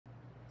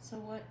So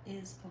what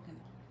is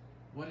Pokemon?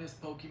 What is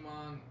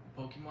Pokemon?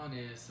 Pokemon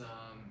is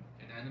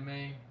an anime,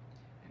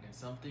 and it's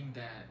something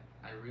that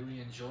I really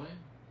enjoy.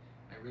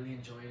 I really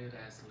enjoyed it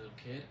as a little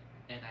kid,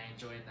 and I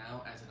enjoy it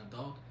now as an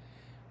adult.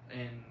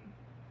 And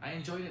I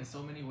enjoyed it in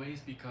so many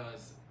ways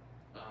because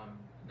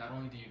not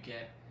only do you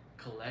get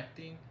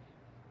collecting,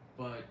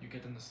 but you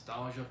get the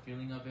nostalgia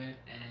feeling of it,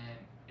 and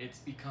it's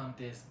become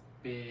this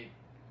big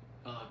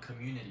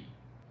community.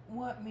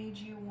 What made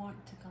you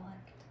want to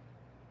collect?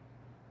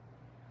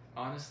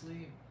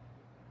 Honestly,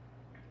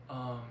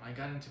 I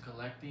got into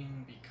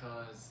collecting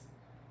because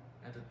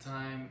at the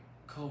time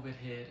COVID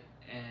hit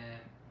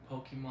and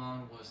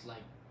Pokemon was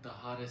like the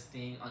hottest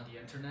thing on the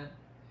internet,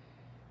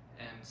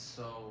 and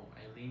so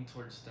I leaned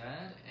towards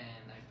that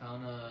and I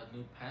found a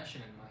new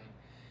passion in mine.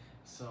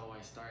 So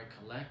I started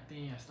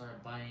collecting, I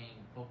started buying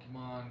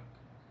Pokemon,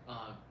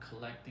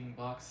 collecting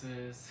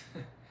boxes,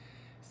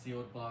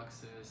 sealed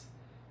boxes,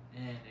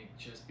 and it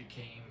just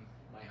became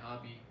my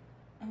hobby.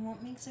 And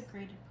what makes a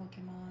graded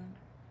Pokemon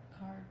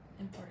card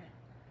important?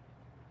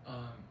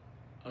 Um,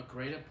 a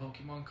graded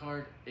Pokemon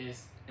card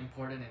is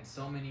important in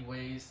so many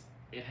ways.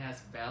 It has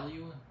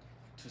value.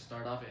 To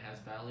start off, it has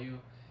value,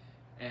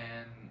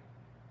 and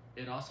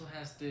it also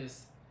has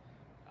this.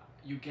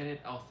 You get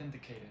it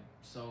authenticated,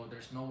 so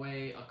there's no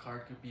way a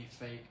card could be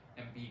fake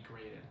and be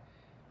graded.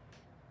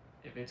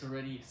 If it's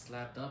already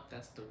slapped up,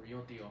 that's the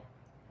real deal.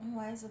 And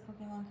why is the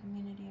Pokemon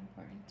community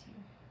important to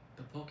you?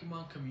 The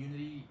Pokemon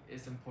community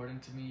is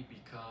important to me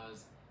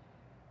because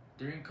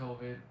during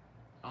COVID,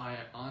 I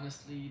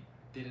honestly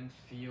didn't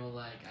feel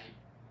like I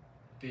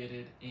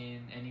fitted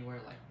in anywhere,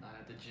 like not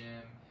at the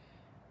gym,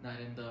 not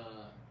in the,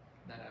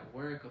 not at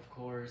work, of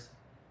course.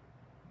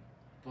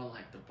 But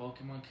like the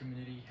Pokemon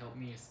community helped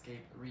me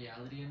escape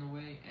reality in a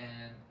way,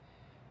 and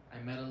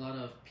I met a lot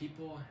of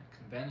people at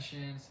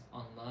conventions,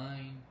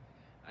 online.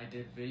 I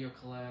did video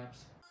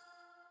collabs.